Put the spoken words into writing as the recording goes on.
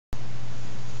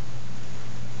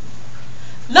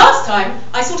Last time,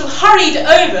 I sort of hurried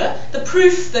over the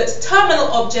proof that terminal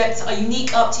objects are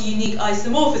unique up to unique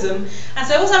isomorphism, and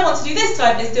so what I want to do this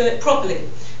time is do it properly.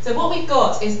 So what we've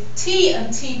got is T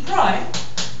and T prime,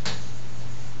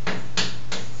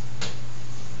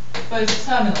 both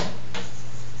terminal.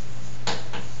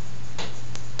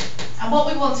 And what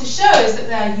we want to show is that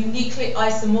they're uniquely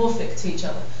isomorphic to each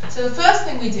other. So the first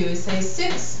thing we do is say,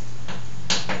 since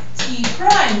T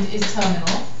primed is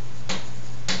terminal,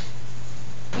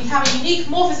 we have a unique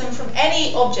morphism from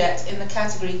any object in the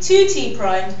category 2T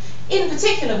primed. In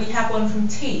particular, we have one from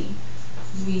T.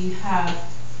 We have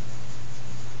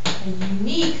a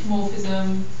unique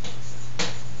morphism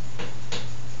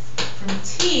from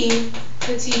T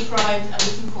to T primed, and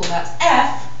we can call that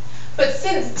F. But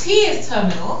since T is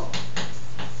terminal,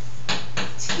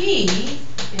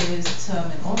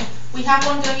 we have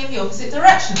one going in the opposite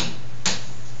direction.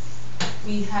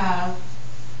 We have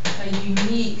a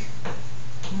unique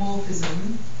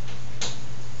morphism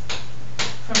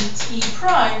from T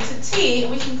prime to T,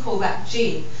 and we can call that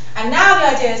G. And now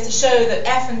the idea is to show that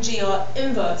F and G are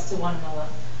inverse to one another.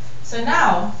 So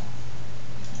now,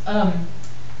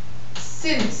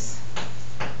 since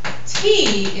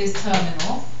T is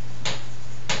terminal,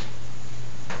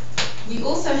 we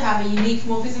also have a unique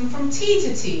morphism from T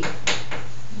to T.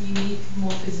 Unique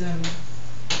morphism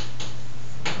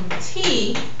from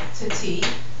T to T,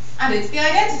 and it's the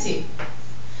identity.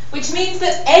 Which means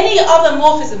that any other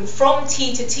morphism from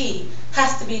T to T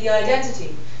has to be the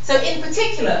identity. So in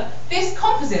particular, this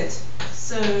composite,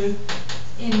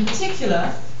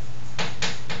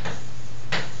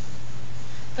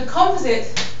 the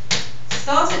composite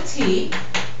start at T,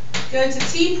 go to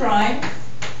T prime,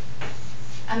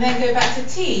 and then go back to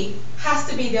T, has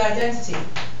to be the identity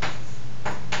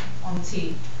on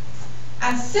T.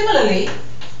 And similarly,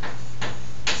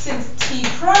 since T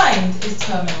primed is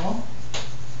terminal,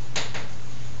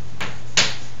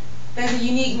 there's a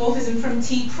unique morphism from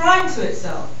T prime to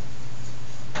itself.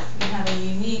 We have a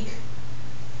unique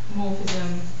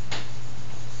morphism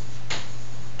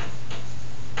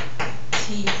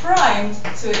T primed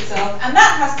to itself, and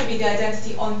that has to be the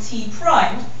identity on T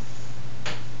primed.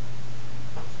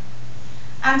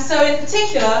 And so in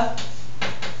particular,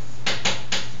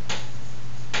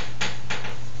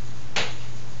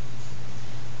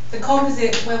 the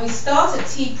composite where we start at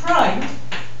T prime,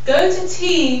 go to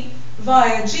T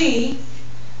via G,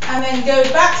 and then go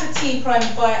back to T prime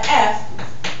via F,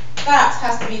 that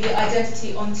has to be the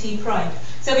identity on T prime.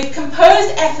 So we've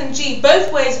composed F and G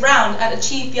both ways round and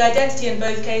achieved the identity in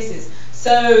both cases.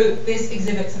 So this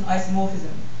exhibits an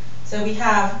isomorphism. So we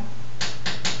have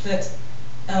that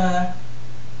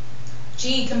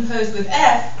G composed with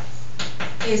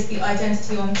F is the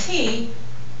identity on T,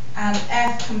 and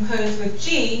F composed with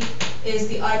G is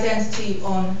the identity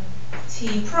on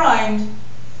T primed.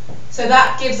 So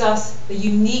that gives us the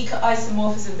unique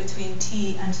isomorphism between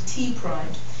T and T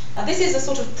primed. Now this is a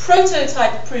sort of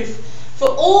prototype proof for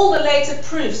all the later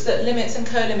proofs that limits and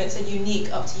colimits are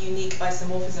unique up to unique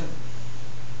isomorphism.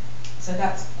 So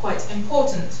that's quite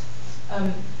important.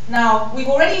 Now we've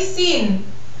already seen,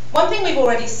 one thing we've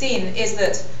already seen is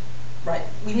that,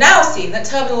 we've now seen that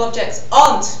terminal objects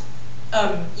aren't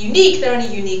unique, they're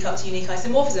only unique up to unique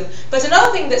isomorphism. But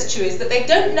another thing that's true is that they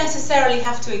don't necessarily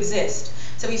have to exist.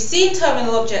 So we've seen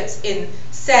terminal objects in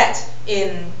set,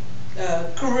 in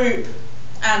group,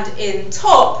 and in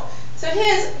top. So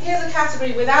here's a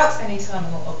category without any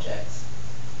terminal objects.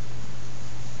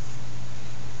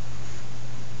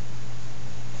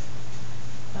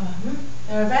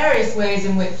 There are various ways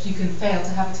in which you can fail to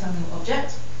have a terminal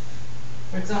object.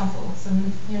 For example,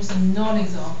 here are some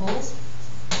non-examples.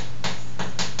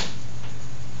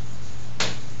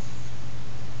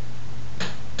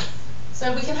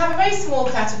 So we can have a very small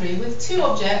category with two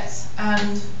objects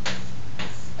and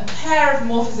a pair of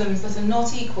morphisms that are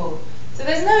not equal. So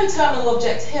there's no terminal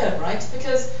object here, right?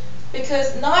 Because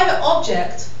neither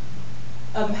object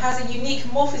has a unique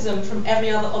morphism from every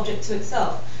other object to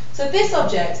itself. So this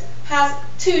object has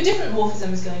two different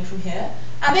morphisms going from here,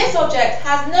 and this object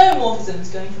has no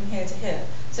morphisms going from here to here.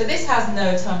 So this has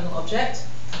no terminal object.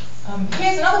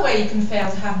 Here's another way you can fail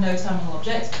to have no terminal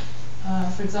object.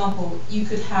 For example, you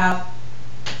could have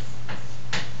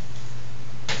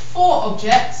 4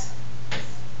 objects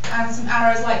and some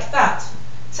arrows like that.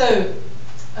 So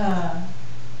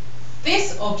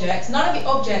this object, none of the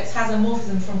objects has a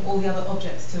morphism from all the other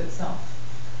objects to itself.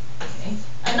 Okay.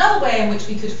 Another way in which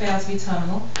we could fail to be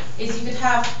terminal is you could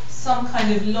have some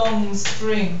kind of long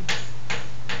string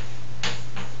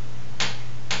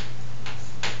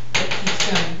that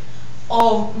keeps going,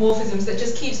 of morphisms that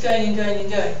just keeps going and going and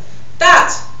going.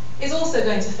 That is also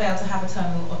going to fail to have a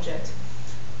terminal object.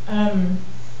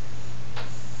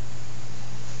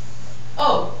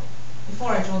 Oh,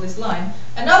 before I draw this line,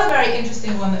 another very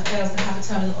interesting one that fails to have a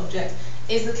terminal object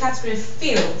is the category of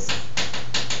fields.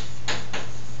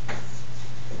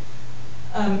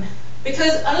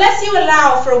 Because unless you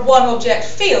allow for a one-object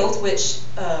field, which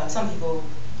some people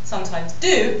sometimes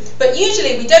do, but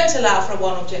usually we don't allow for a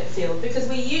one-object field because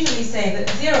we usually say that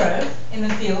 0 in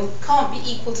the field can't be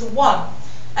equal to 1.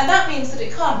 And that means that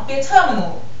it can't be a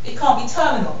terminal. It can't be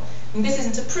terminal. I mean, this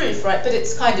isn't a proof, right, but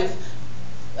it's kind of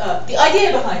the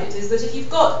idea behind it is that if you've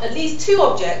got at least two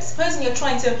objects, supposing you're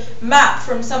trying to map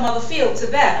from some other field to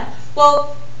there,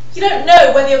 well, you don't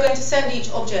know whether you're going to send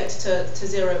each object to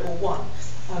 0 or 1.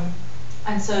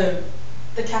 And so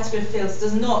the category of fields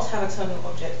does not have a terminal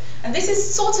object. And this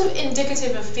is sort of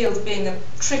indicative of fields being a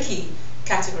tricky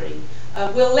category.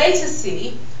 We'll later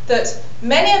see that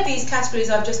many of these categories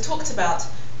I've just talked about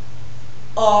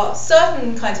are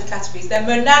certain kinds of categories. They're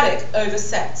monadic over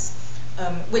sets,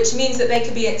 which means that they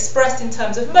can be expressed in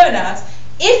terms of monads.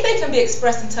 If they can be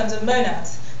expressed in terms of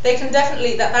monads, they can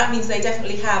definitely, that means they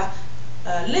definitely have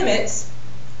limits,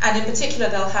 and in particular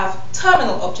they'll have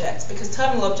terminal objects, because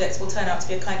terminal objects will turn out to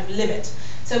be a kind of limit.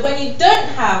 So when you don't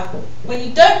have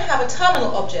a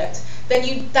terminal object,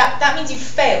 then that means you've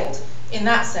failed in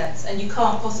that sense, and you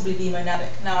can't possibly be monadic.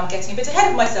 Now I'm getting a bit ahead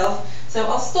of myself, so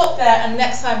I'll stop there, and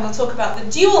next time we'll talk about the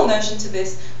dual notion to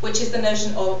this, which is the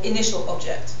notion of initial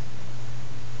object.